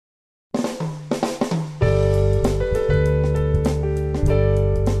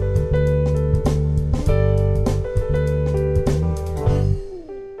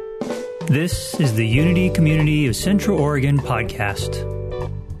This is the Unity Community of Central Oregon podcast.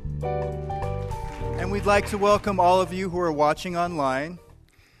 And we'd like to welcome all of you who are watching online.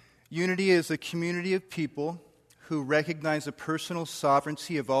 Unity is a community of people who recognize the personal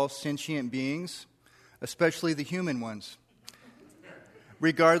sovereignty of all sentient beings, especially the human ones.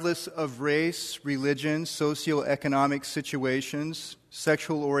 Regardless of race, religion, socioeconomic situations,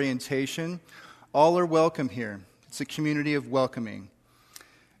 sexual orientation, all are welcome here. It's a community of welcoming.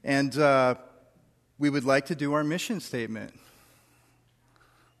 And we would like to do our mission statement.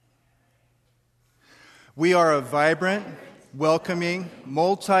 We are a vibrant, welcoming,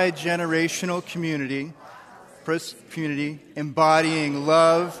 multi-generational community embodying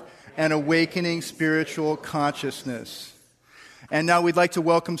love and awakening spiritual consciousness. And now we'd like to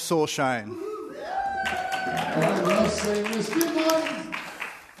welcome Soulshine. I love saying this. Good morning.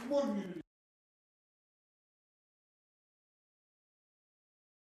 Good morning.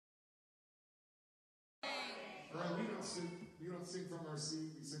 All right, we don't sing from our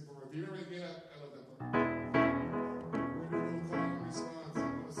seat, we sing from our feet. Everybody get up. I love that one. We're doing a little call and response.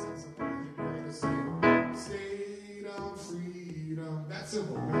 I'm going to sing something and you're going to sing. State of freedom. That's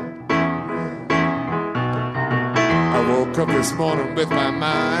simple, right? I woke up this morning with my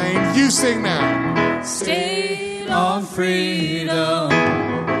mind. You sing now. State of freedom.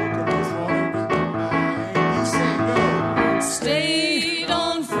 I woke up this morning with my mind. You sing go. State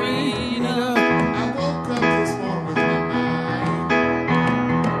of freedom. I woke up this morning with my mind.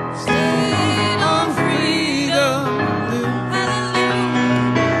 State of freedom.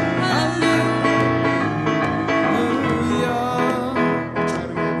 Hallelujah. Try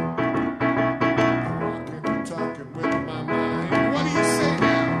it again. I'm walking and talking with my mind. What do you say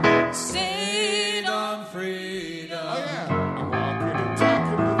now? State of freedom. Oh yeah. I'm walking and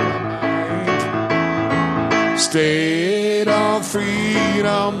talking with my mind. State of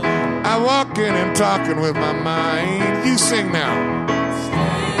freedom. I'm walking and talking with my mind. You sing now.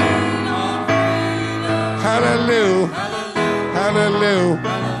 State of freedom. Hallelujah. Hallelujah.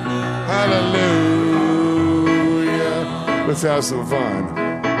 Hallelujah. Let's have some fun.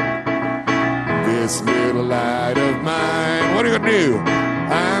 This little light of mine. What are you gonna do?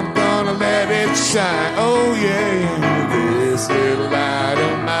 I'm gonna let it shine. Oh yeah. This little light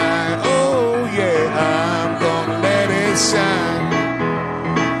of mine. Oh yeah. I'm gonna let it shine.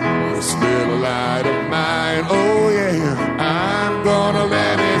 This little light of mine. Oh yeah. I'm gonna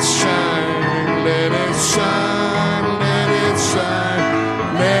let it shine. Let it shine. Let it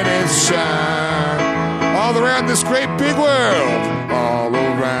shine. Let it shine. All around this great big world. All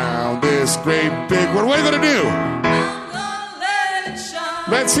around this great big world. What are you gonna do? Let it shine.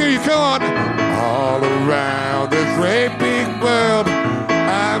 Let's hear you. Come on. All around this great big world,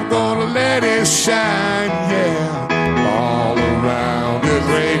 I'm gonna let it shine, yeah. All around this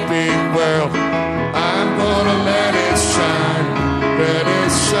great big world, I'm gonna let it shine. Let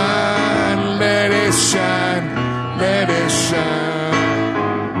it shine, let it shine, let it shine.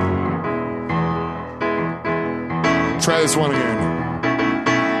 Try this one again.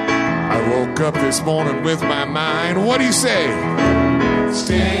 I woke up this morning with my mind. What do you say?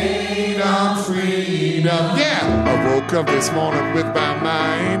 State of freedom. Yeah. I woke up this morning with my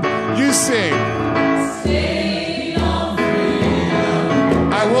mind. You sing. State of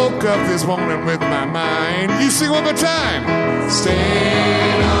freedom. I woke up this morning with my mind. You sing one more time. State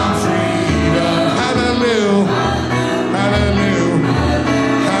of freedom. Hallelujah. Hallelujah.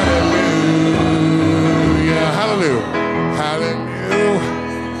 Hallelujah. Hallelujah.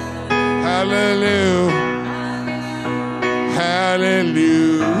 Hallelujah.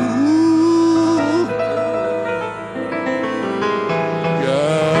 Hallelujah.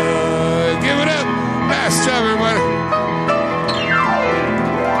 Give it up. Nice job, everybody.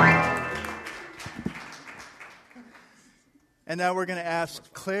 And now we're going to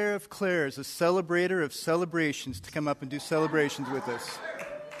ask Claire of Claires, a celebrator of celebrations, to come up and do celebrations with us.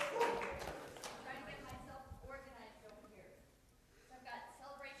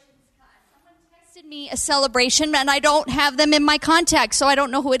 Me a celebration, and I don't have them in my contacts, so I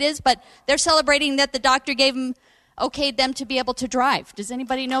don't know who it is, but they're celebrating that the doctor okayed them to be able to drive. Does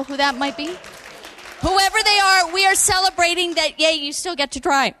anybody know who that might be? Whoever they are, we are celebrating that, yay, you still get to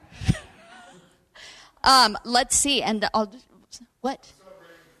drive. Let's see, and what?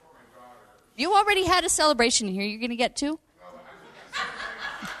 You already had a celebration here. You're going to get two?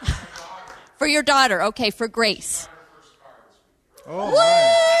 For your daughter, okay, for Grace. Oh,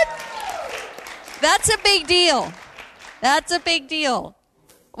 What? That's a big deal. That's a big deal.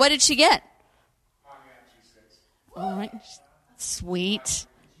 What did she get? All right. Sweet.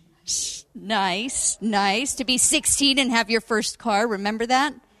 Nice. To be 16 and have your first car. Remember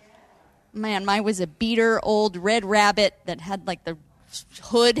that? Man, mine was a beater old red rabbit that had like the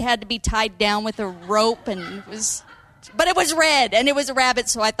hood had to be tied down with a rope, and it was red, and it was a rabbit,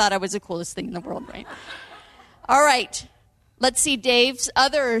 so I thought I was the coolest thing in the world, right? All right. Let's see, Dave's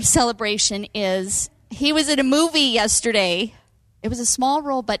other celebration is he was in a movie yesterday. It was a small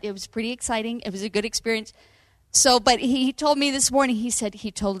role, but it was pretty exciting. It was a good experience. So, but he told me this morning, he said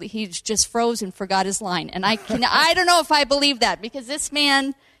he just froze and forgot his line. And I don't know if I believe that, because this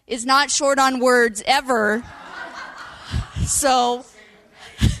man is not short on words ever. So,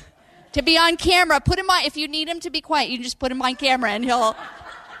 to be on camera, put him on, if you need him to be quiet, you can just put him on camera and he'll...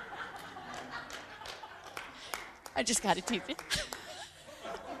 I just got to tease you.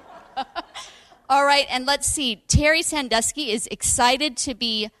 All right, and let's see. Terry Sandusky is excited to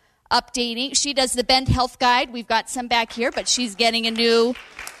be updating. She does the Bend Health Guide. We've got some back here, but she's getting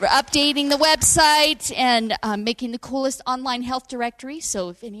we're updating the website and making the coolest online health directory. So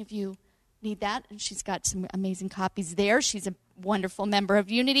if any of you need that, and she's got some amazing copies there. She's a wonderful member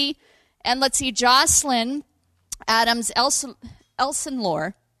of Unity. And let's see, Jocelyn Adams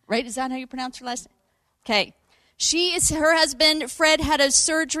Elsinlore, right? Is that how you pronounce her last name? Okay. Her husband, Fred, had a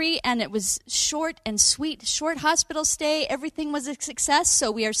surgery, and it was short and sweet. Short hospital stay. Everything was a success,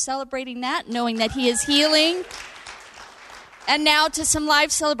 so we are celebrating that, knowing that he is healing. And now to some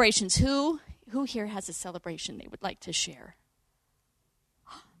live celebrations. Who here has a celebration they would like to share?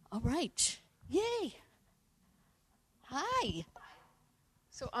 All right. Yay. Hi.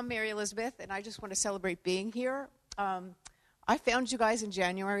 So I'm Mary Elizabeth, and I just want to celebrate being here. I found you guys in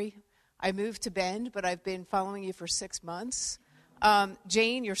January. I moved to Bend, but I've been following you for 6 months.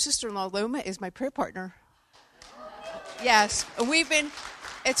 Jane, your sister-in-law, Loma, is my prayer partner. Yes,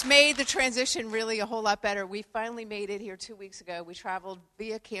 it's made the transition really a whole lot better. We finally made it here 2 weeks ago. We traveled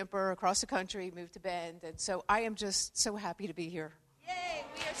via camper across the country, moved to Bend, and so I am just so happy to be here. Yay,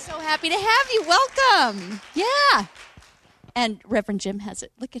 we are so happy to have you. Welcome. Yeah. And Reverend Jim has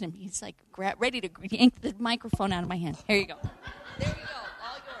it. Look at him. He's like ready to yank the microphone out of my hand. Here you go. There you go.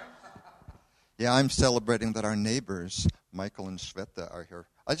 All yours. Yeah, I'm celebrating that our neighbors, Michael and Sveta, are here.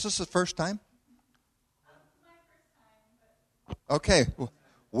 Is this the first time? Okay,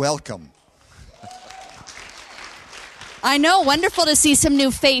 welcome. I know, wonderful to see some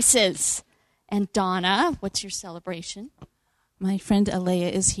new faces. And Donna, what's your celebration? My friend Alea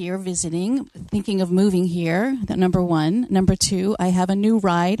is here visiting, thinking of moving here, number one. Number two, I have a new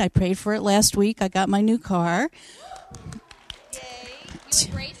ride. I prayed for it last week. I got my new car. Yay. You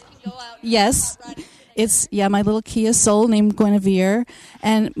and Grace can go out. Yes. It's, my little Kia Soul named Guinevere.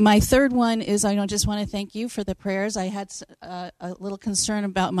 And my third one is I just want to thank you for the prayers. I had a little concern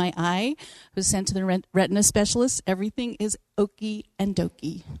about my eye. Was sent to the retina specialist. Everything is okie and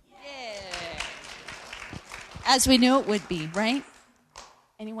dokie. Yeah. As we knew it would be, right?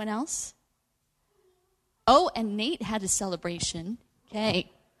 Anyone else? Oh, and Nate had a celebration. Okay.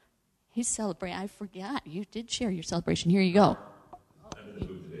 He's celebrating. I forgot. You did share your celebration. Here you go. I'm in the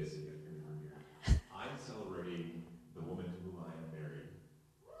booth today, so you can hear me from here. I'm celebrating the woman to whom I am married,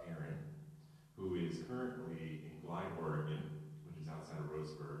 Erin, who is currently in Glide, Oregon, which is outside of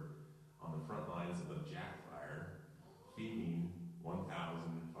Roseburg, on the front lines of the Jack Fire, feeding 1,000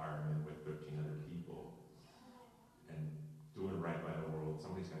 firemen with 1,300 people. Doing right by the world.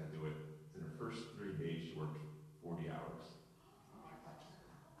 Somebody's got to do it. In her first 3 days, she worked 40 hours.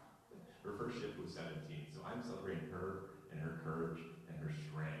 Her first shift was 17. So I'm celebrating her and her courage and her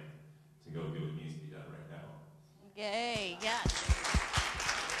strength to go do what needs to be done right now. Yay, yes.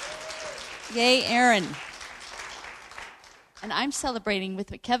 Yay, Aaron. And I'm celebrating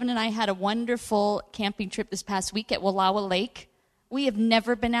with Kevin and I had a wonderful camping trip this past week at Wallowa Lake. We have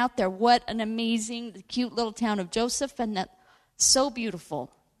never been out there. What an amazing, cute little town of Joseph, and that so beautiful.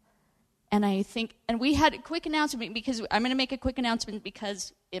 And I think, and we had a quick announcement because I'm going to make a quick announcement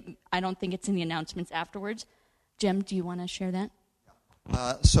because I don't think it's in the announcements afterwards. Jim, do you want to share that?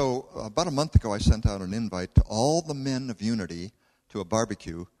 So about a month ago, I sent out an invite to all the men of Unity to a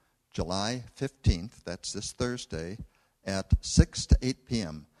barbecue, July 15th, that's this Thursday, at 6 to 8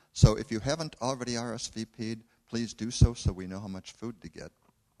 p.m. So if you haven't already RSVP'd, please do so we know how much food to get.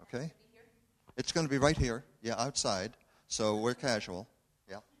 Okay? It's going to be right here, outside. So we're casual.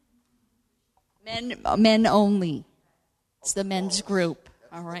 Yeah. Men only. It's the men's group.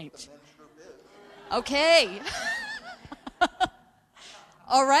 All right. Okay.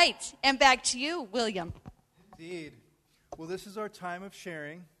 All right. And back to you, William. Indeed. Well, this is our time of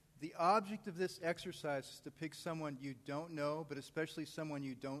sharing. The object of this exercise is to pick someone you don't know, but especially someone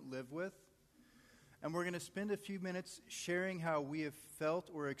you don't live with. And we're going to spend a few minutes sharing how we have felt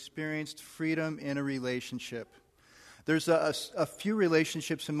or experienced freedom in a relationship. There's a few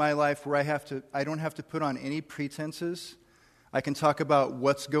relationships in my life where I don't have to put on any pretenses. I can talk about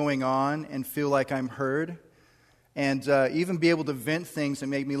what's going on and feel like I'm heard, and even be able to vent things that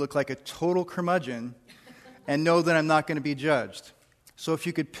make me look like a total curmudgeon and know that I'm not going to be judged. So if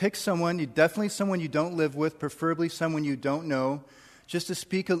you could pick someone, definitely someone you don't live with, preferably someone you don't know, just to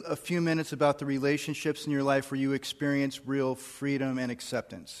speak a few minutes about the relationships in your life where you experience real freedom and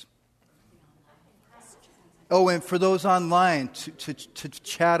acceptance. Oh, and for those online, to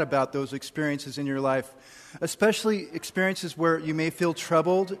chat about those experiences in your life, especially experiences where you may feel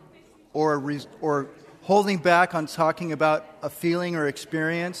troubled or holding back on talking about a feeling or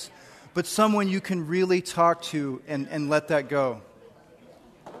experience, but someone you can really talk to and let that go.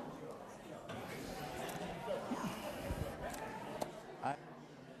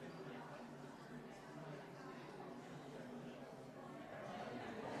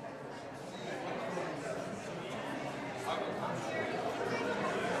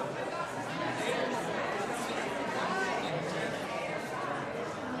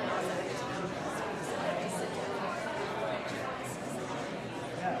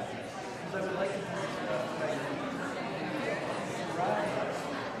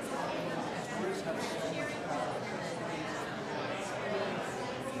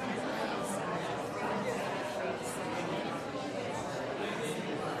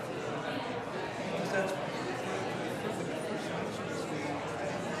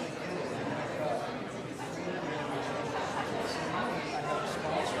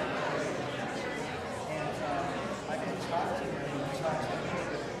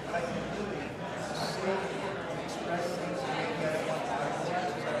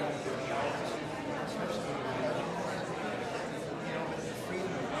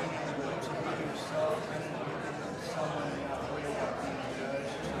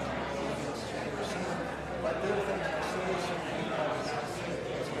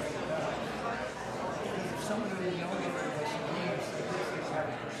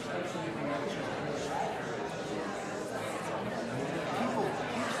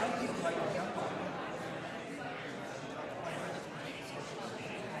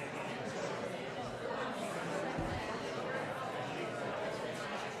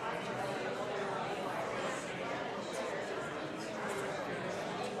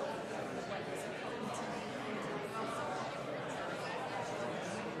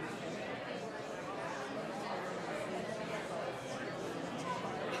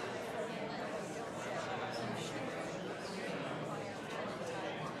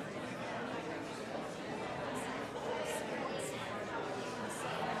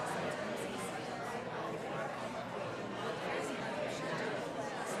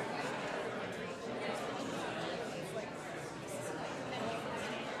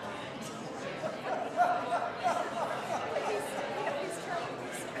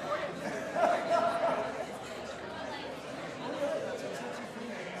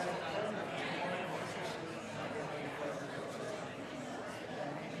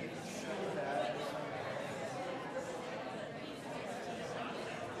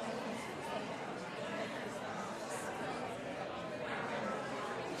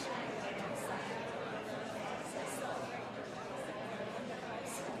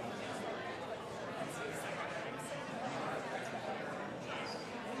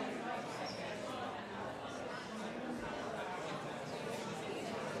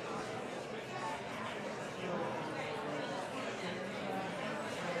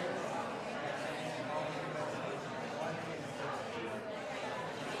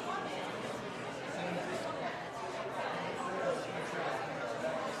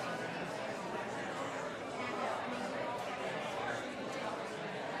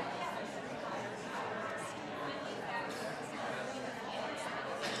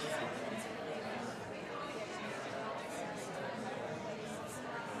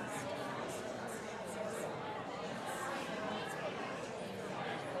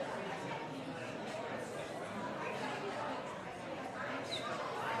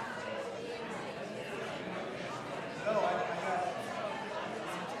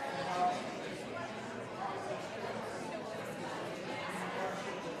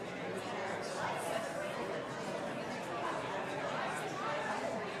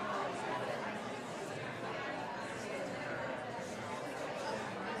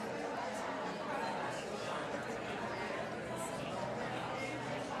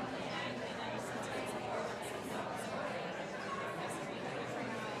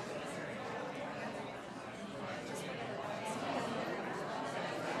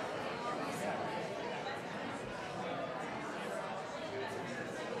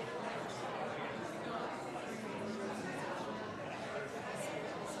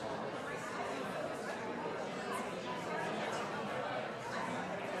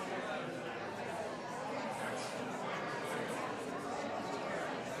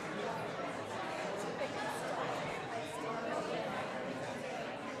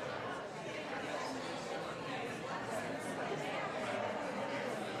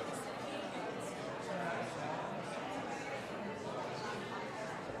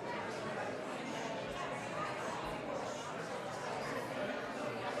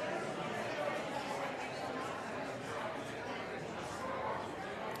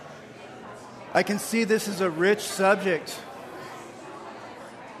 I can see this is a rich subject.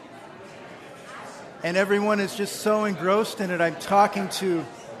 And everyone is just so engrossed in it. I'm talking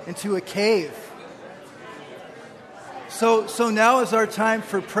into a cave. So now is our time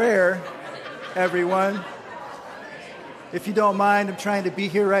for prayer, everyone. If you don't mind, I'm trying to be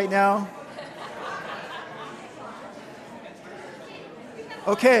here right now.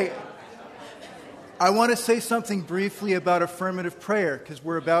 Okay. I want to say something briefly about affirmative prayer, because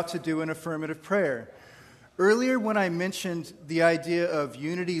we're about to do an affirmative prayer. Earlier, when I mentioned the idea of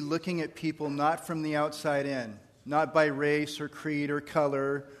unity looking at people not from the outside in, not by race or creed or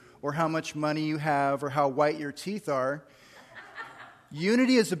color or how much money you have or how white your teeth are,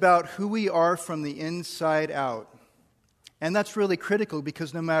 unity is about who we are from the inside out. And that's really critical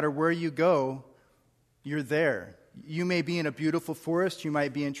because no matter where you go, you're there. You may be in a beautiful forest, you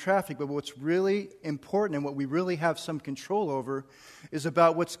might be in traffic, but what's really important and what we really have some control over is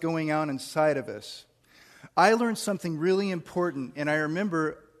about what's going on inside of us. I learned something really important, and I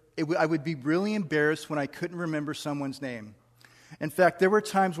remember I would be really embarrassed when I couldn't remember someone's name. In fact, there were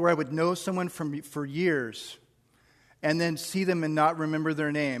times where I would know someone for years and then see them and not remember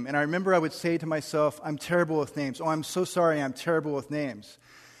their name. And I remember I would say to myself, I'm terrible with names. Oh, I'm so sorry, I'm terrible with names.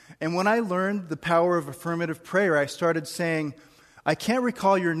 And when I learned the power of affirmative prayer, I started saying, I can't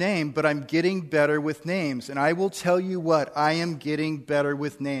recall your name, but I'm getting better with names. And I will tell you what, I am getting better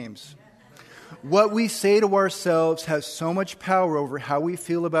with names. What we say to ourselves has so much power over how we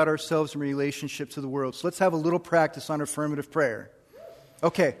feel about ourselves in relationship to the world. So let's have a little practice on affirmative prayer.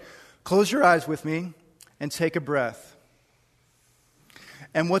 Okay, close your eyes with me and take a breath.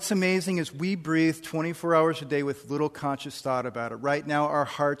 And what's amazing is we breathe 24 hours a day with little conscious thought about it. Right now, our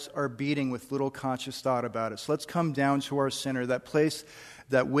hearts are beating with little conscious thought about it. So let's come down to our center, that place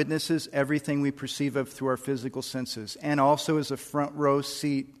that witnesses everything we perceive of through our physical senses, and also is a front row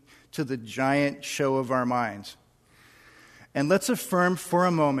seat to the giant show of our minds. And let's affirm for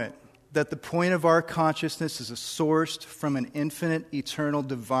a moment that the point of our consciousness is sourced from an infinite, eternal,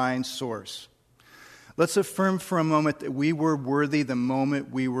 divine source. Let's affirm for a moment that we were worthy the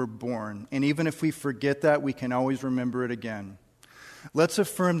moment we were born. And even if we forget that, we can always remember it again. Let's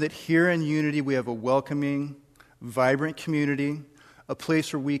affirm that here in Unity we have a welcoming, vibrant community, a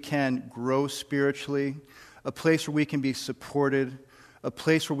place where we can grow spiritually, a place where we can be supported, a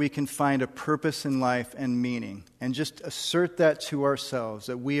place where we can find a purpose in life and meaning. And just assert that to ourselves,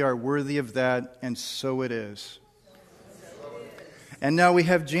 that we are worthy of that, and so it is. And now we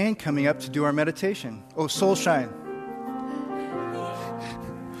have Jane coming up to do our meditation. Oh, soul shine.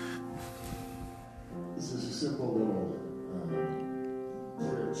 This is a simple little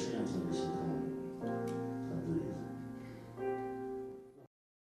prayer chant that we should call breathe.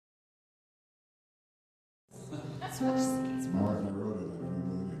 Mark, I wrote it. I don't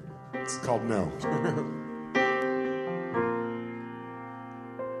believe it. It's called No.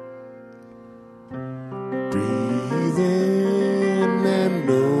 Breathe in and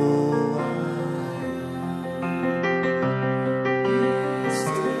know.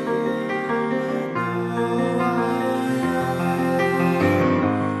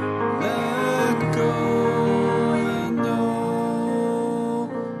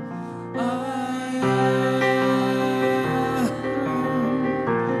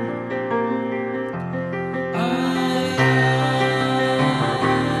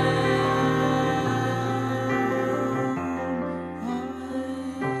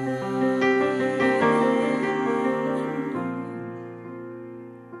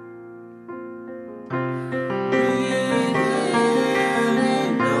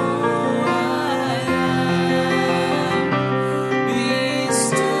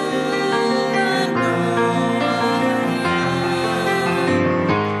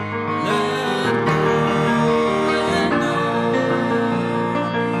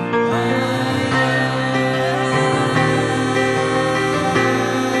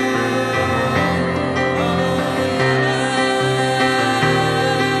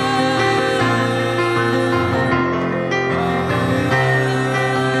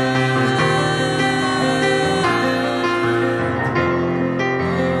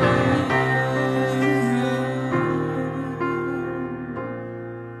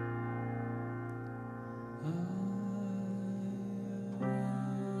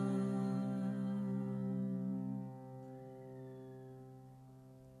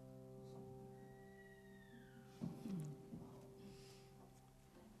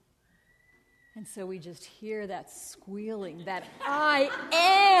 And so we just hear that squealing, that I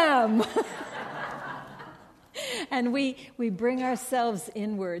am. And we bring ourselves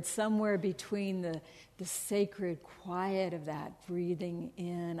inward, somewhere between the sacred quiet of that breathing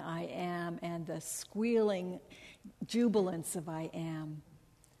in, I am, and the squealing jubilance of I am.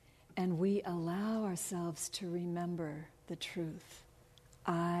 And we allow ourselves to remember the truth.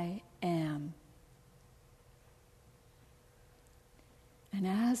 I am. And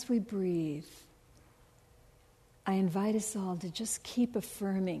as we breathe, I invite us all to just keep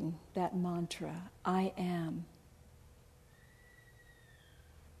affirming that mantra, I am.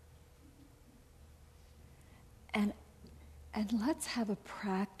 And let's have a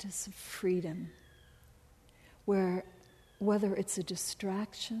practice of freedom where, whether it's a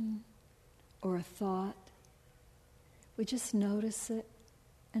distraction or a thought, we just notice it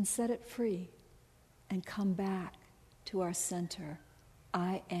and set it free and come back to our center.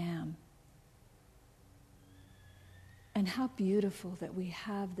 I am. And how beautiful that we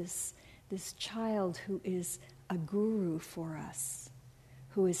have this child who is a guru for us,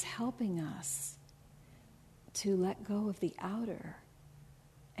 who is helping us to let go of the outer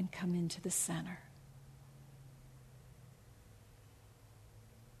and come into the center.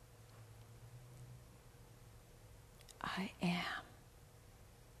 I am.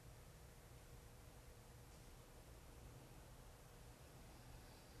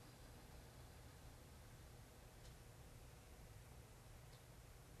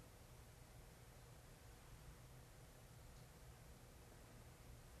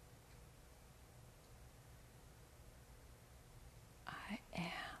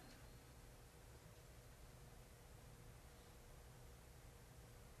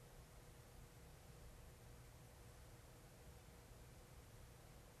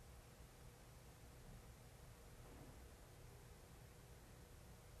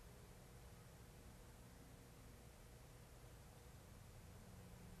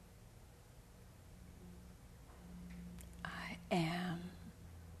 Am.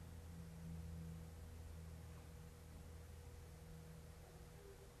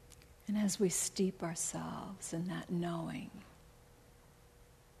 And as we steep ourselves in that knowing,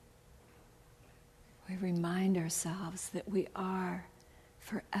 we remind ourselves that we are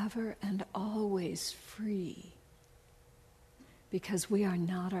forever and always free, because we are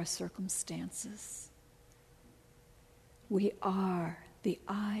not our circumstances. We are the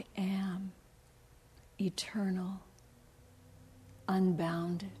I am, eternal,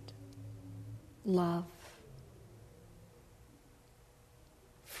 unbounded love,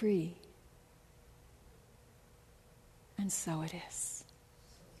 free. And so it is.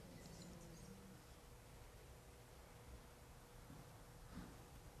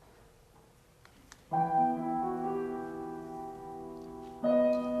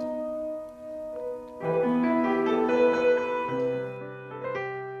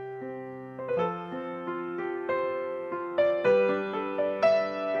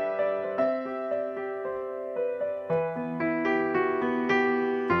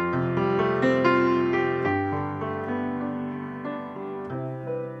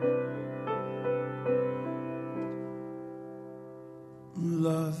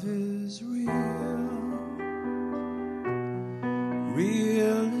 Love is real.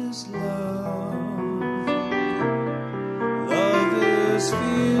 Real is love. Love is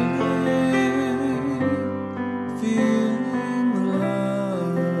feeling. Feeling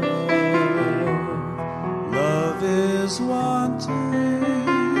love. Love is wanting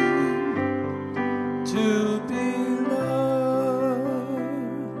to be loved.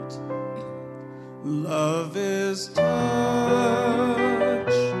 Love is touch.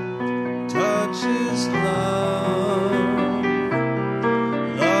 Touch is love.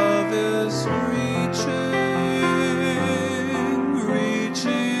 Love is reaching,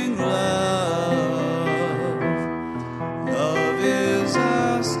 reaching love. Love is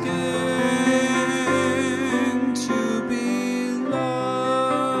asking to be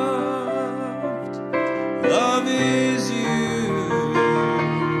loved. Love is you,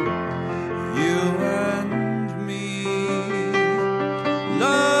 you and me.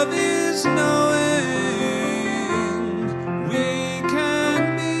 Love is knowing we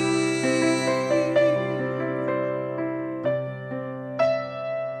can be.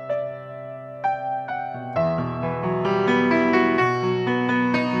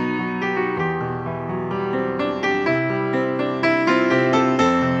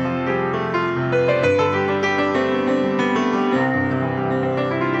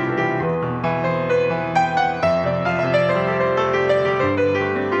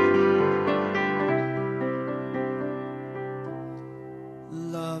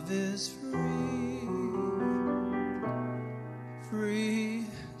 Love is free, free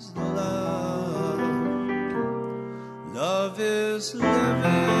is love. is living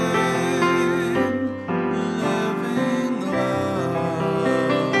love.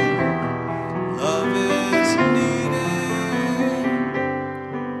 Love is needed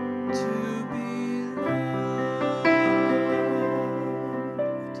to be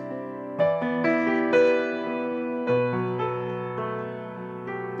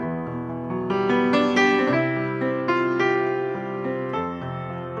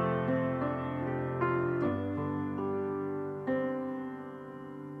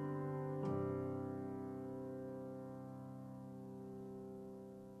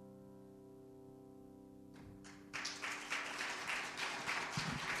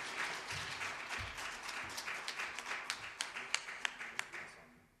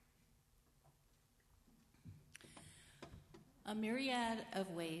A myriad of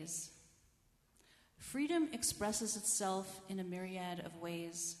ways. Freedom expresses itself in a myriad of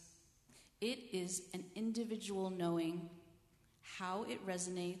ways. It is an individual knowing how it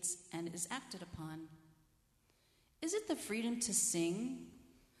resonates and is acted upon. Is it the freedom to sing,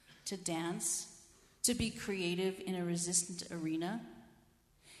 to dance, to be creative in a resistant arena?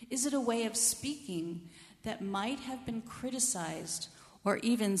 Is it a way of speaking that might have been criticized or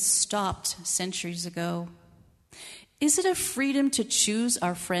even stopped centuries ago? Is it a freedom to choose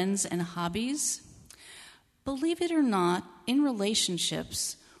our friends and hobbies? Believe it or not, in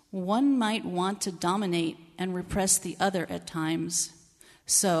relationships, one might want to dominate and repress the other at times.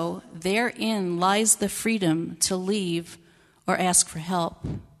 So therein lies the freedom to leave or ask for help.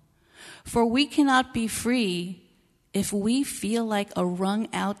 For we cannot be free if we feel like a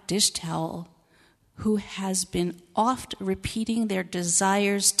wrung-out dish towel who has been oft repeating their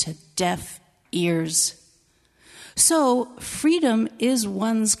desires to deaf ears. So freedom is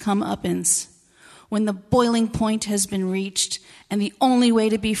one's comeuppance when the boiling point has been reached and the only way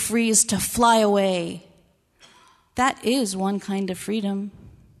to be free is to fly away. That is one kind of freedom.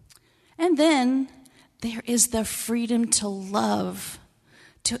 And then there is the freedom to love,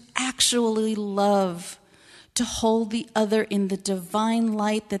 to actually love, to hold the other in the divine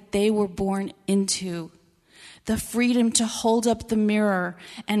light that they were born into. The freedom to hold up the mirror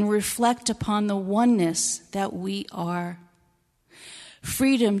and reflect upon the oneness that we are.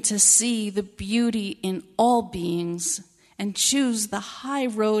 Freedom to see the beauty in all beings and choose the high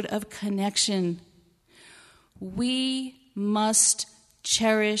road of connection. We must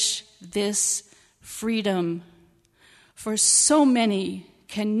cherish this freedom, for so many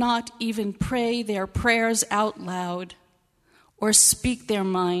cannot even pray their prayers out loud or speak their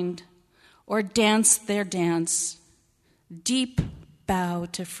mind or dance their dance. Deep bow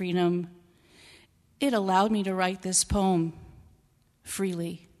to freedom. It allowed me to write this poem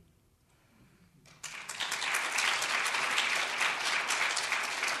freely.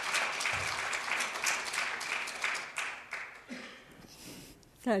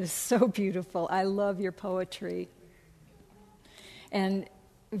 That is so beautiful. I love your poetry. And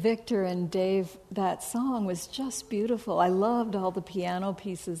Victor and Dave, that song was just beautiful. I loved all the piano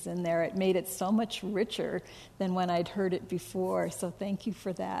pieces in there. It made it so much richer than when I'd heard it before. So thank you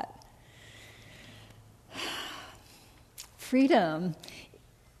for that. Freedom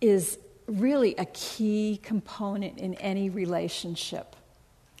is really a key component in any relationship.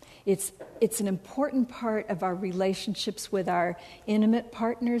 It's an important part of our relationships with our intimate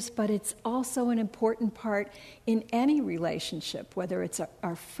partners, but it's also an important part in any relationship, whether it's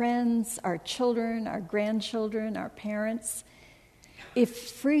our friends, our children, our grandchildren, our parents. If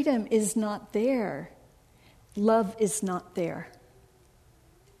freedom is not there, love is not there.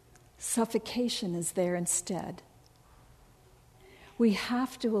 Suffocation is there instead. We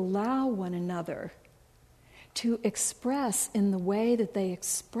have to allow one another to express in the way that they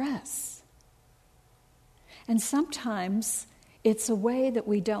express. And sometimes it's a way that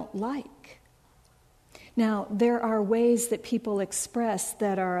we don't like. Now, there are ways that people express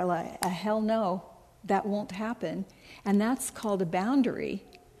that are like, a hell no, that won't happen. And that's called a boundary.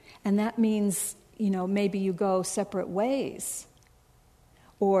 And that means, maybe you go separate ways.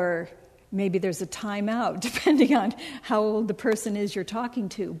 Or maybe there's a timeout, depending on how old the person is you're talking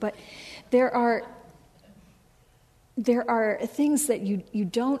to. But there are things that you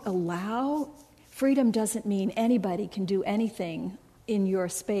don't allow. Freedom doesn't mean anybody can do anything in your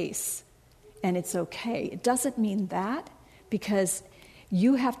space and it's okay. It doesn't mean that, because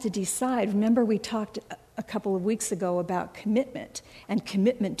you have to decide. Remember, we talked a couple of weeks ago about commitment and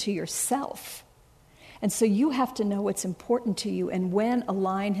commitment to yourself. And so you have to know what's important to you and when a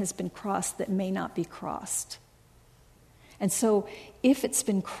line has been crossed that may not be crossed. And so if it's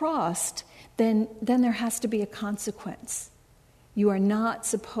been crossed, then there has to be a consequence. You are not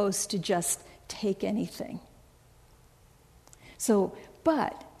supposed to just take anything. So,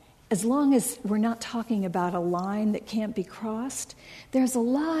 but as long as we're not talking about a line that can't be crossed, there's a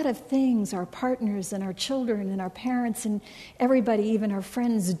lot of things our partners and our children and our parents and everybody, even our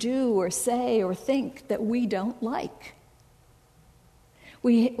friends, do or say or think that we don't like.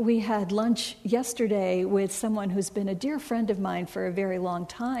 We had lunch yesterday with someone who's been a dear friend of mine for a very long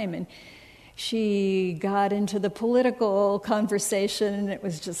time, and she got into the political conversation, and it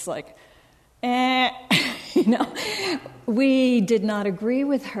was just like, we did not agree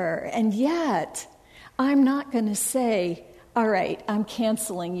with her. And yet, I'm not going to say, all right, I'm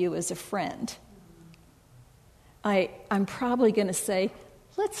canceling you as a friend. I'm probably going to say,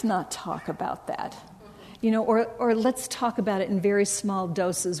 let's not talk about that. Or let's talk about it in very small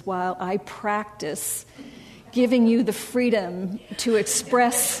doses while I practice giving you the freedom to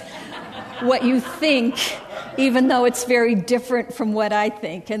express what you think, even though it's very different from what I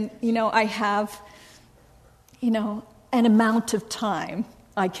think. And, I have, an amount of time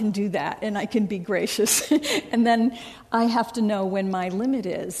I can do that, and I can be gracious. And then I have to know when my limit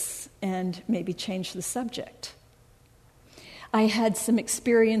is and maybe change the subject. I had some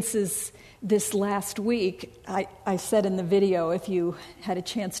experiences this last week. I said in the video, if you had a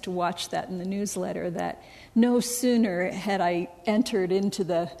chance to watch that in the newsletter, that no sooner had I entered into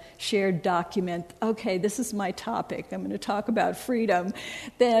the shared document, okay, this is my topic, I'm going to talk about freedom,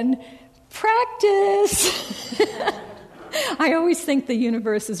 then practice. I always think the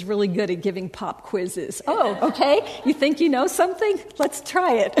universe is really good at giving pop quizzes. Oh, okay, you think you know something? Let's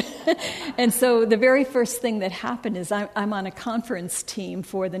try it. And so the very first thing that happened is I'm on a conference team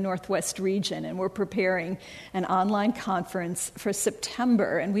for the Northwest region, and we're preparing an online conference for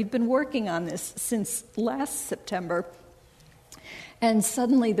September. And we've been working on this since last September. And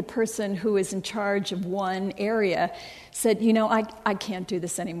suddenly the person who is in charge of one area said, I can't do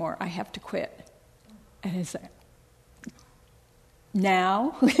this anymore. I have to quit. And I said,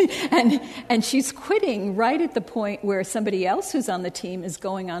 now? and she's quitting right at the point where somebody else who's on the team is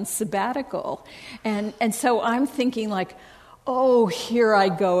going on sabbatical. And so I'm thinking like, oh, here I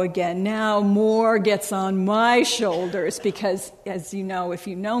go again. Now more gets on my shoulders because, as you know, if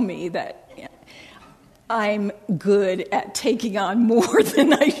you know me, that I'm good at taking on more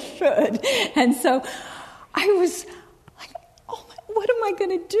than I should. And so I was like, oh, what am I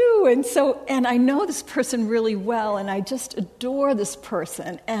going to do? And I know this person really well, and I just adore this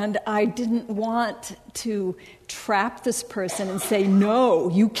person. And I didn't want to trap this person and say, no,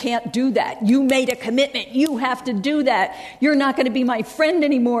 you can't do that. You made a commitment. You have to do that. You're not going to be my friend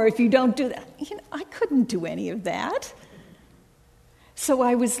anymore if you don't do that. I couldn't do any of that. So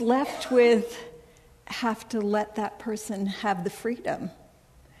I was left with have to let that person have the freedom.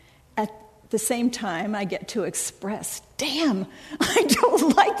 At the same time, I get to express, damn, I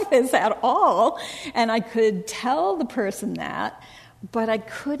don't like this at all. And I could tell the person that, but I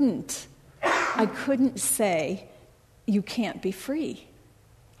couldn't say, you can't be free.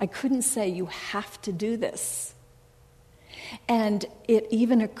 I couldn't say, you have to do this. And it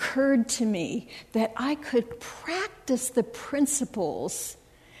even occurred to me that I could practice the principles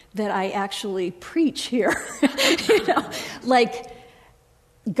that I actually preach here. Like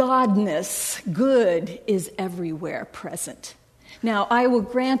Godness, good, is everywhere present. Now, I will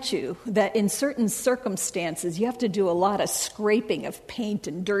grant you that in certain circumstances, you have to do a lot of scraping of paint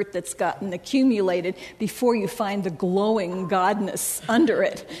and dirt that's gotten accumulated before you find the glowing Godness under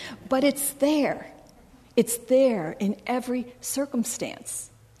it. But it's there. It's there in every circumstance.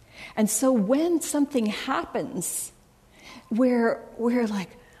 And so when something happens where we're like,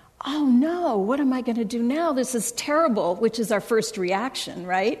 oh no, what am I going to do now? This is terrible, which is our first reaction,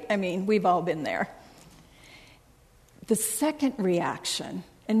 right? I mean, we've all been there. The second reaction,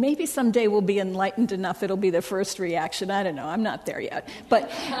 and maybe someday we'll be enlightened enough it'll be the first reaction. I don't know. I'm not there yet. But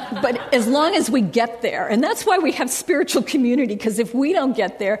as long as we get there, and that's why we have spiritual community, because if we don't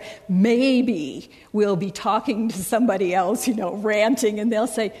get there, maybe we'll be talking to somebody else, ranting, and they'll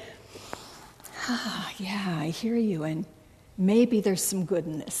say, yeah, I hear you, and maybe there's some good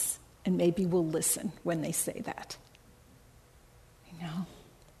in this, and maybe we'll listen when they say that.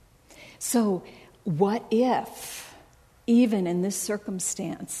 So what if, even in this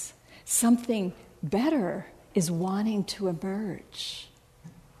circumstance, something better is wanting to emerge?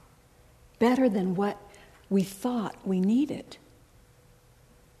 Better than what we thought we needed?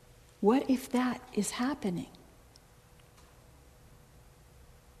 What if that is happening?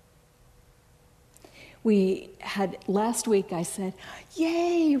 Last week I said,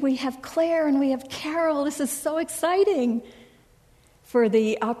 yay, we have Claire and we have Carol. This is so exciting for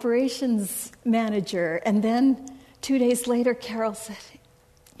the operations manager. And then 2 days later, Carol said,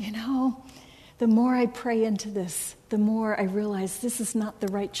 the more I pray into this, the more I realize this is not the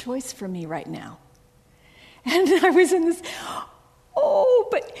right choice for me right now. And I was in this,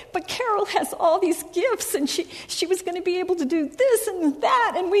 but Carol has all these gifts, and she was going to be able to do this and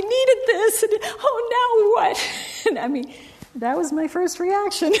that, and we needed this, and now what? And I mean, that was my first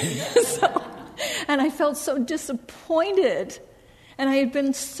reaction. And I felt so disappointed. And I had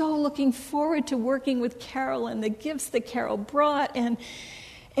been so looking forward to working with Carol and the gifts that Carol brought, and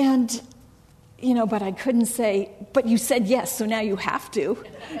but I couldn't say, but you said yes, so now you have to,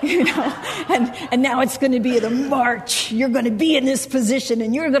 and now it's going to be the march. You're going to be in this position,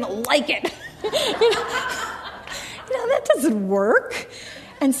 and you're going to like it. That doesn't work.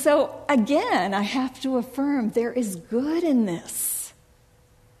 And so, again, I have to affirm there is good in this.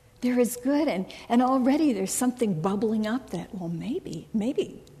 There is good, and already there's something bubbling up that, well, maybe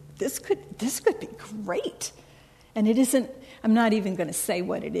this could be great. And it isn't, I'm not even going to say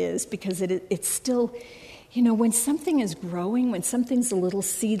what it is, because it's still, when something is growing, when something's a little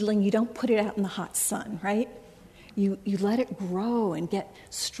seedling, you don't put it out in the hot sun, right? You let it grow and get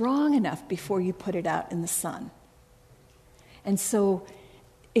strong enough before you put it out in the sun. And so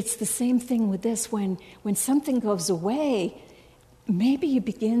it's the same thing with this. When something goes away, maybe you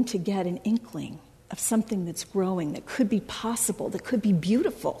begin to get an inkling of something that's growing, that could be possible, that could be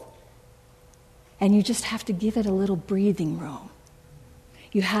beautiful. And you just have to give it a little breathing room.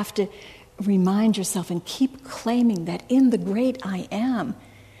 You have to remind yourself and keep claiming that in the great I am,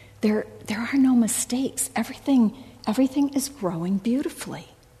 there are no mistakes. Everything is growing beautifully.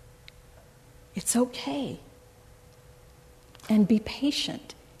 It's okay. And be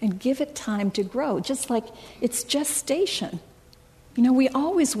patient and give it time to grow, just like it's gestation. We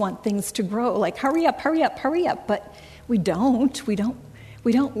always want things to grow, like hurry up, but we don't.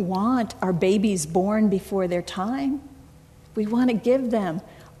 We don't want our babies born before their time. We want to give them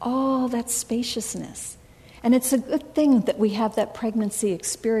all that spaciousness. And it's a good thing that we have that pregnancy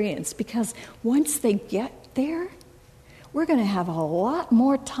experience, because once they get there, we're going to have a lot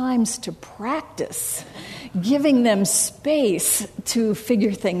more times to practice giving them space to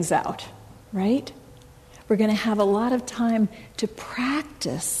figure things out, right? We're going to have a lot of time to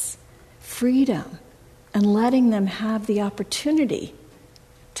practice freedom and letting them have the opportunity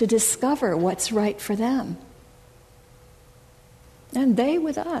to discover what's right for them. And they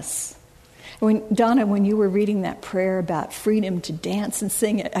with us. Donna, when you were reading that prayer about freedom to dance and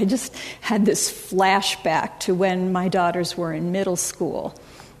sing it, I just had this flashback to when my daughters were in middle school.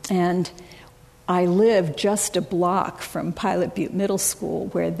 And I lived just a block from Pilot Butte Middle School,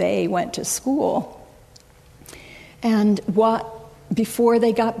 where they went to school. And before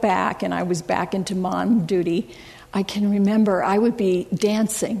they got back, and I was back into mom duty, I can remember I would be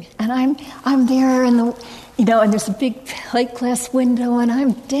dancing, and I'm there in the, and there's a big plate glass window, and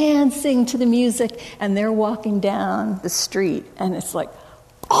I'm dancing to the music, and they're walking down the street, and it's like,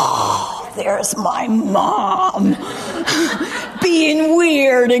 oh, there's my mom being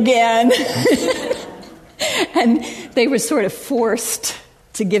weird again. And they were sort of forced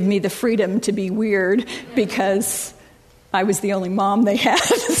to give me the freedom to be weird, because I was the only mom they had.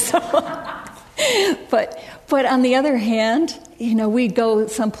 But on the other hand, we'd go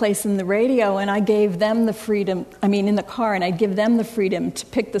someplace in the radio, and I gave them the freedom, in the car, and I'd give them the freedom to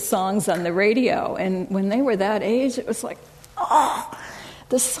pick the songs on the radio. And when they were that age, it was like,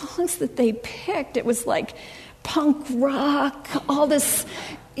 the songs that they picked, it was like punk rock, all this,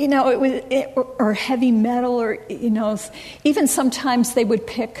 or heavy metal, or, even sometimes they would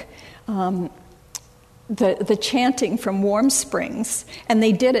pick the chanting from Warm Springs, and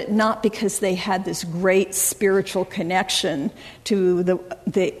they did it not because they had this great spiritual connection to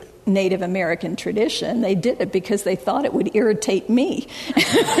the Native American tradition. They did it because they thought it would irritate me,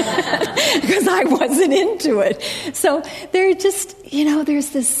 because I wasn't into it. So they're just,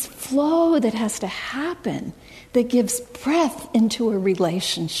 there's this flow that has to happen that gives breath into a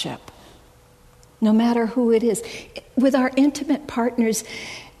relationship, no matter who it is. With our intimate partners,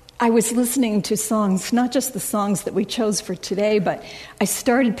 I was listening to songs, not just the songs that we chose for today, but I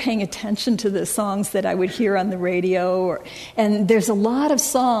started paying attention to the songs that I would hear on the radio. And there's a lot of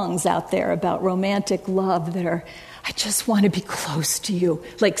songs out there about romantic love that are, I just want to be close to you.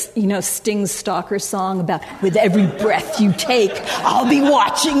 Like, Sting's Stalker song about, with every breath you take, I'll be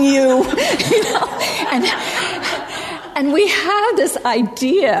watching you. And we have this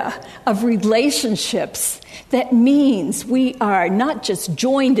idea of relationships that means we are not just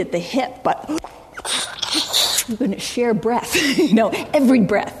joined at the hip, but we're going to share breath, every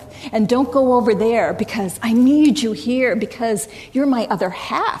breath. And don't go over there, because I need you here, because you're my other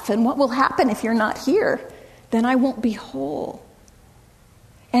half. And what will happen if you're not here? Then I won't be whole.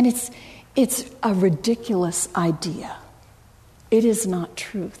 And It's a ridiculous idea. It is not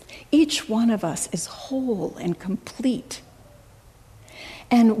truth. Each one of us is whole and complete.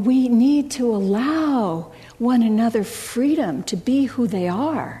 And we need to allow one another freedom to be who they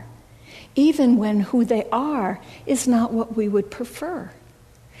are, even when who they are is not what we would prefer.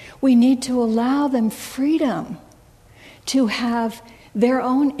 We need to allow them freedom to have their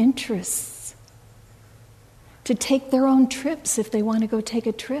own interests, to take their own trips if they want to go take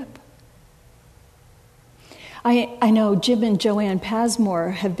a trip. I know Jim and Joanne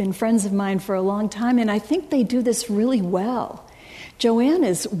Pasmore have been friends of mine for a long time, and I think they do this really well. Joanne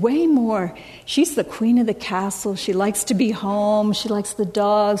is way more, she's the queen of the castle. She likes to be home. She likes the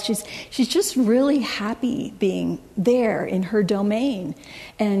dogs. She's just really happy being there in her domain.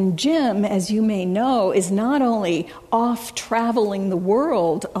 And Jim, as you may know, is not only off traveling the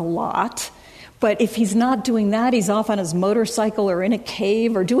world a lot, but if he's not doing that, he's off on his motorcycle or in a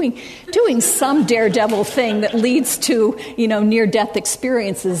cave or doing some daredevil thing that leads to, near-death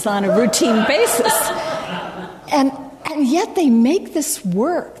experiences on a routine basis. And yet they make this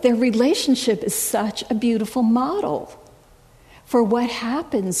work. Their relationship is such a beautiful model for what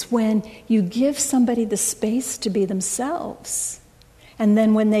happens when you give somebody the space to be themselves. And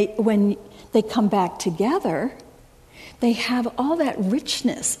then when they come back together, they have all that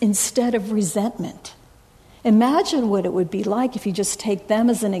richness instead of resentment. Imagine what it would be like if you just take them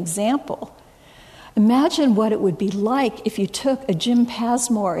as an example. Imagine what it would be like if you took a Jim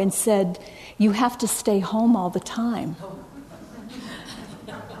Pasmore and said, you have to stay home all the time.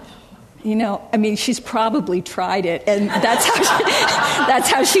 She's probably tried it, and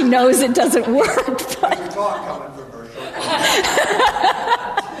that's how she knows it doesn't work.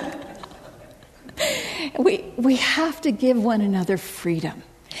 We have to give one another freedom.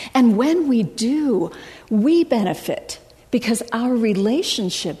 And when we do, we benefit because our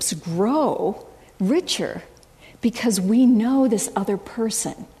relationships grow richer because we know this other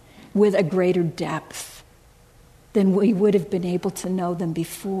person with a greater depth than we would have been able to know them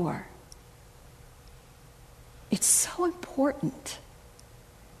before. It's so important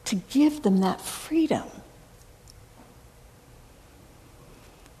to give them that freedom.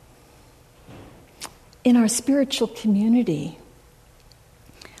 In our spiritual community,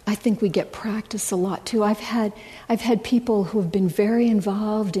 I think we get practice a lot too. I've had people who have been very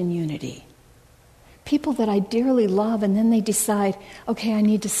involved in unity. People that I dearly love, and then they decide, okay, I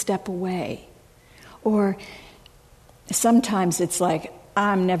need to step away. Or sometimes it's like,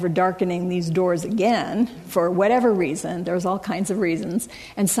 I'm never darkening these doors again for whatever reason. There's all kinds of reasons.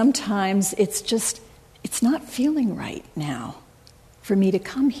 And sometimes it's not feeling right now for me to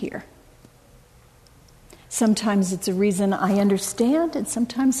come here. Sometimes it's a reason I understand, and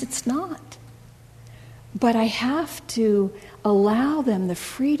sometimes it's not. But I have to allow them the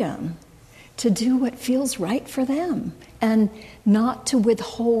freedom to do what feels right for them and not to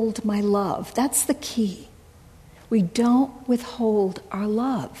withhold my love. That's the key. We don't withhold our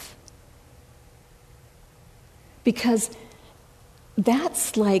love. Because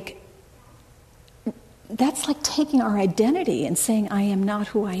that's like taking our identity and saying, I am not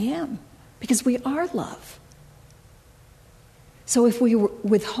who I am. Because we are love. So if we were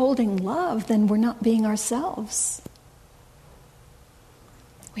withholding love, then we're not being ourselves.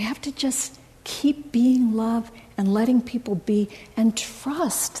 We have to just keep being love and letting people be and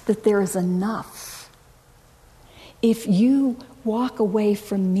trust that there is enough. If you walk away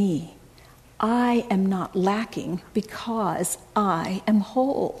from me, I am not lacking because I am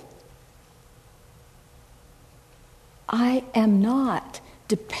whole. I am not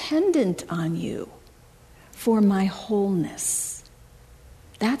dependent on you for my wholeness.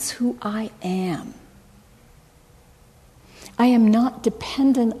 That's who I am. I am not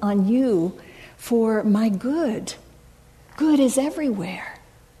dependent on you for my good. Good is everywhere.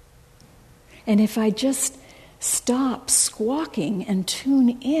 And if I just stop squawking and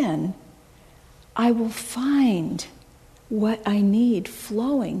tune in, I will find what I need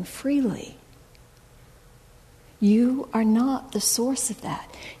flowing freely. You are not the source of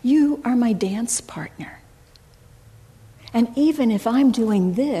that. You are my dance partner. And even if I'm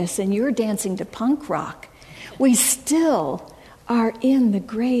doing this and you're dancing to punk rock, we still are in the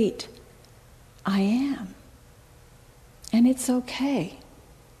great I am. And it's okay.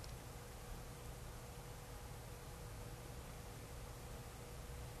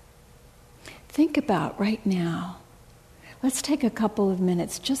 Think about right now. Let's take a couple of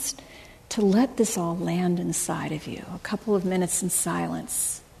minutes just to let this all land inside of you. A couple of minutes in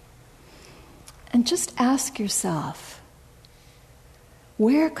silence. And just ask yourself,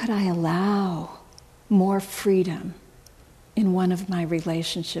 where could I allow more freedom in one of my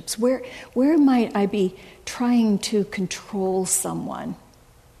relationships? Where might I be trying to control someone?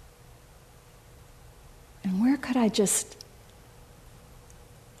 And where could I just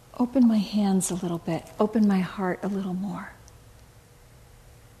open my hands a little bit, open my heart a little more?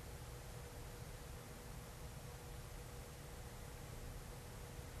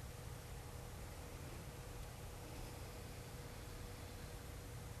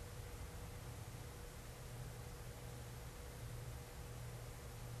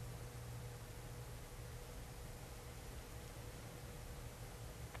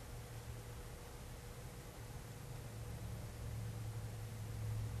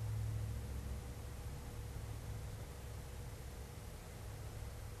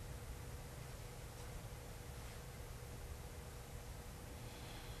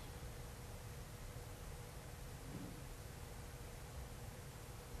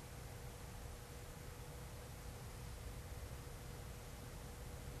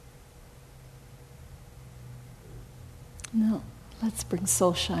 No, let's bring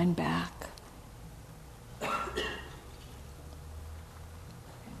soul shine back.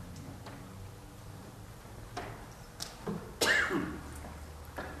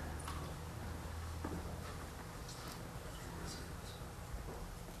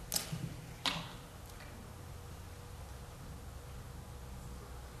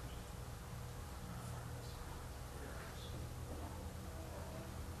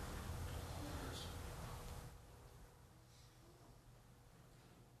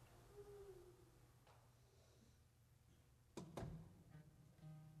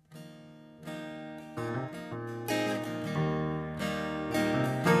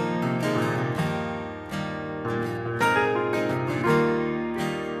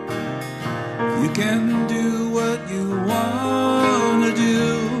 You can do what you want to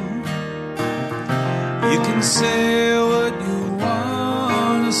do. You can say what you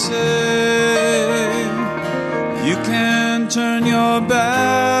want to say. You can turn your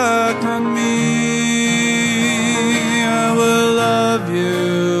back on me. I will love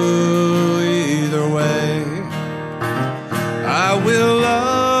you either way. I will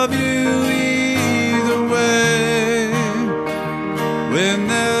love you either way. When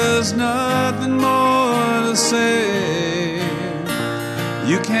there's nothing more to say,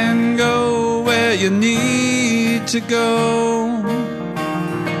 you can go where you need to go.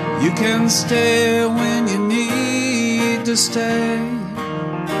 You can stay when you need to stay.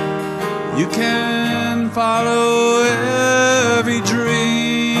 You can follow every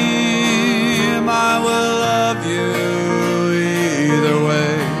dream. I will love you either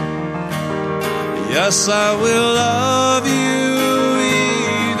way. Yes, I will love you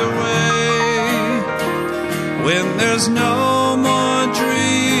either way. When there's no more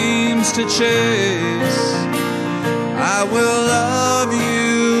dreams to chase, I will love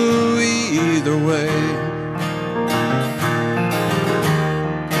you either way.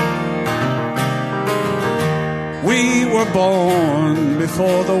 We were born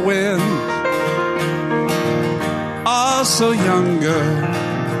before the wind, also younger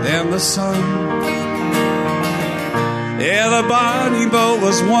than the sun. Yeah, the Bonnie boat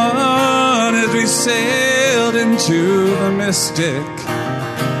was one as we sailed into the mystic.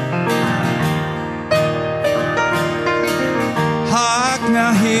 Hark,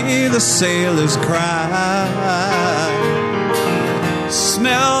 now hear the sailors cry.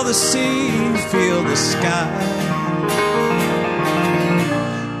 Smell the sea, feel the sky.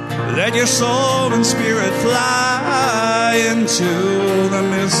 Let your soul and spirit fly into the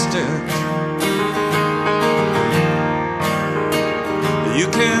mystic. You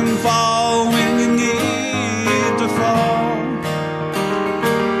can fall when you need to fall.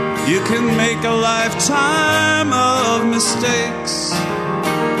 You can make a lifetime of mistakes.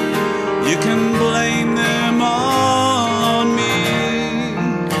 You can blame them all on me.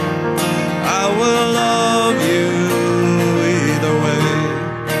 I will love you either way.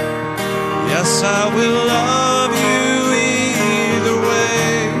 Yes, I will love you either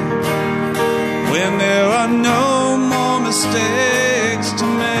way. When there are no more mistakes to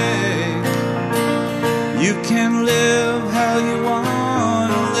make, you can live how you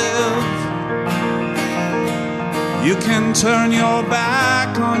want to live. You can turn your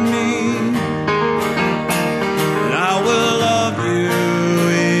back on me, and I will love you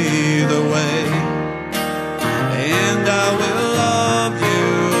either way. And I will love you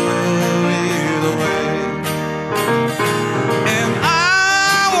either way. And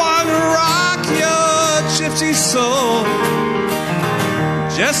I want to rock your gypsy soul,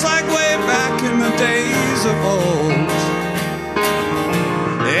 just like way back in the days of old.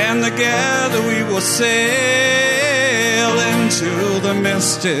 And together we will sail into the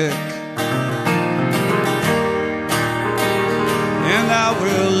mystic. And I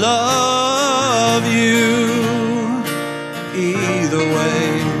will love you either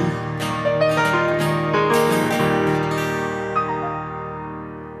way.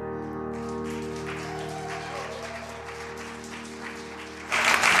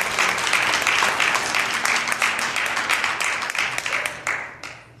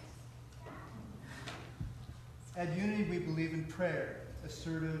 At Unity, we believe in prayer,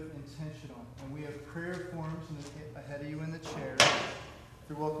 assertive, intentional, and we have prayer forms ahead of you in the chair.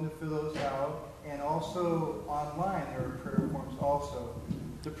 You're welcome to fill those out, and also online there are prayer forms also.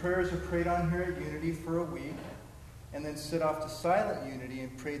 The prayers are prayed on here at Unity for a week, and then sit off to Silent Unity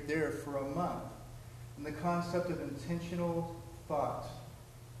and prayed there for a month. And the concept of intentional thought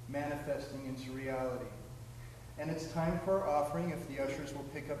manifesting into reality. And it's time for our offering, if the ushers will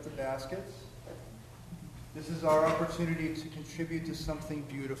pick up the baskets. This is our opportunity to contribute to something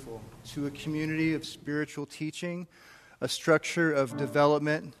beautiful, to a community of spiritual teaching, a structure of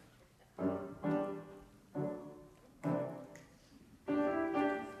development.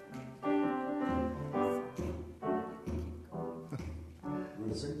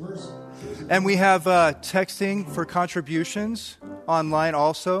 And we have texting for contributions online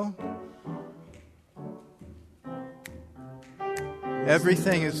also.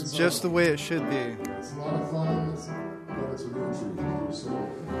 Everything is just the way it should be. It's a lot of fun, but it's a real treat. So,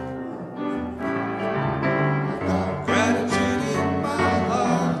 Gratitude in my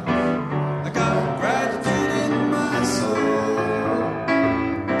heart, I got gratitude in my soul.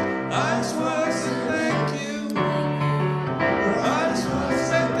 I just want to say thank you. I just want to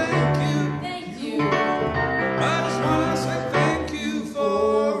say thank you. I just want to say thank you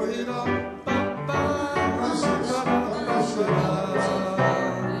for it all.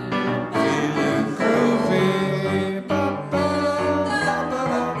 Feeling groovy.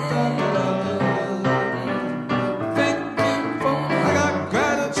 Thank you for, I got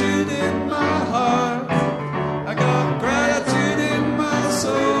gratitude in my heart. I got gratitude in my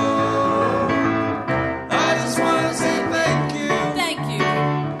soul. I just want to say thank you. Thank you.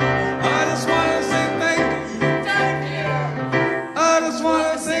 I just want to say thank you. Thank you. I just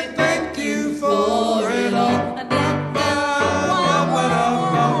want to say thank you for it all.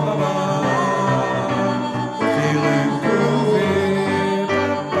 Feeling groovy.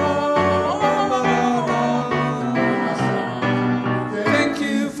 Thank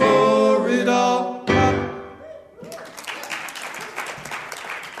you for it all.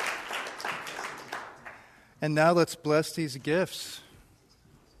 And now let's bless these gifts.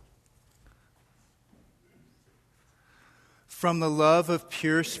 From the love of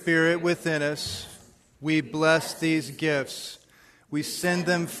pure spirit within us, we bless these gifts. We send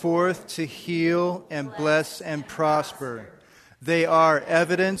them forth to heal and bless and prosper. They are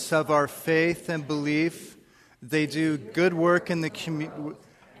evidence of our faith and belief. They do good work in the community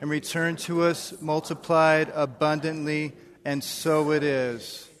and return to us multiplied abundantly, and so it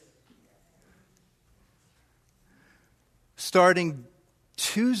is. Starting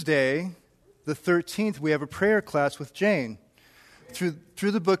Tuesday, the 13th, we have a prayer class with Jane.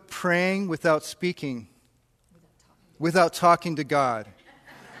 Through the book Praying Without Speaking, without talking to God.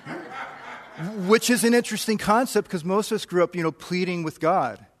 Which is an interesting concept because most of us grew up, pleading with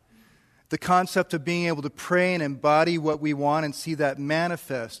God. The concept of being able to pray and embody what we want and see that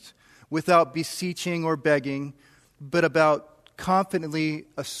manifest without beseeching or begging, but about confidently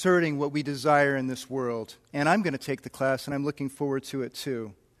asserting what we desire in this world. And I'm going to take the class, and I'm looking forward to it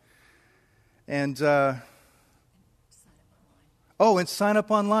too. And and sign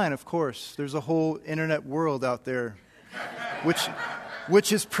up online, of course. There's a whole internet world out there, which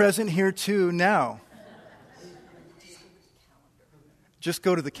is present here too now. Just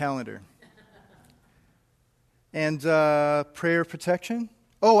go to the calendar. And prayer protection.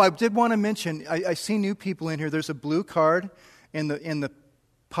 Oh, I did want to mention, I see new people in here. There's a blue card in the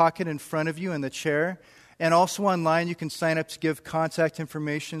pocket in front of you in the chair. And also online, you can sign up to give contact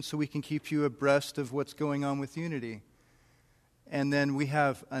information so we can keep you abreast of what's going on with Unity. And then we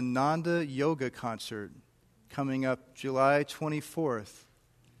have Ananda Yoga Concert coming up July 24th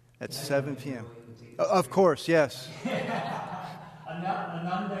at 7 p.m. Of course, yes. Ananda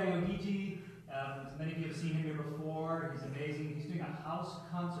Yogiji, many of you have seen him here before. He's amazing. He's doing a house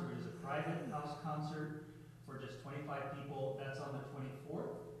concert. It is a private house concert for just 25 people. That's on the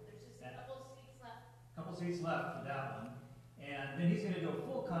 24th. There's just a couple Couple seats left. seats left for that one. And then he's going to do a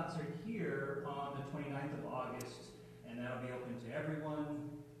full concert here on the 29th of August. And that'll be open to everyone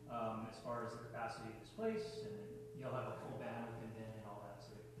as far as the capacity of this place. And then you'll have a full band with him then and all that.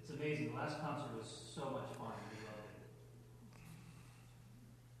 So it's amazing. The last concert was so much fun. We loved it.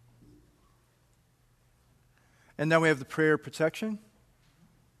 And now we have the prayer of protection.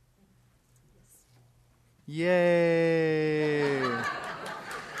 Yay!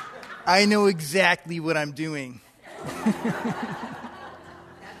 I know exactly what I'm doing.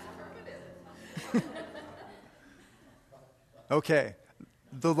 Okay.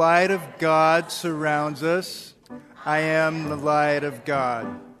 The light of God surrounds us. I am the light of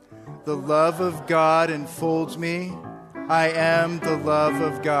God. The love of God enfolds me. I am the love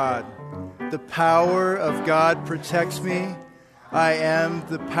of God. The power of God protects me. I am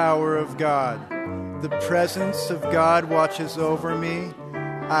the power of God. The presence of God watches over me.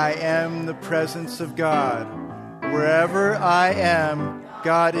 I am the presence of God. Wherever I am,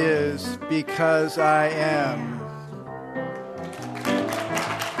 God is because I am.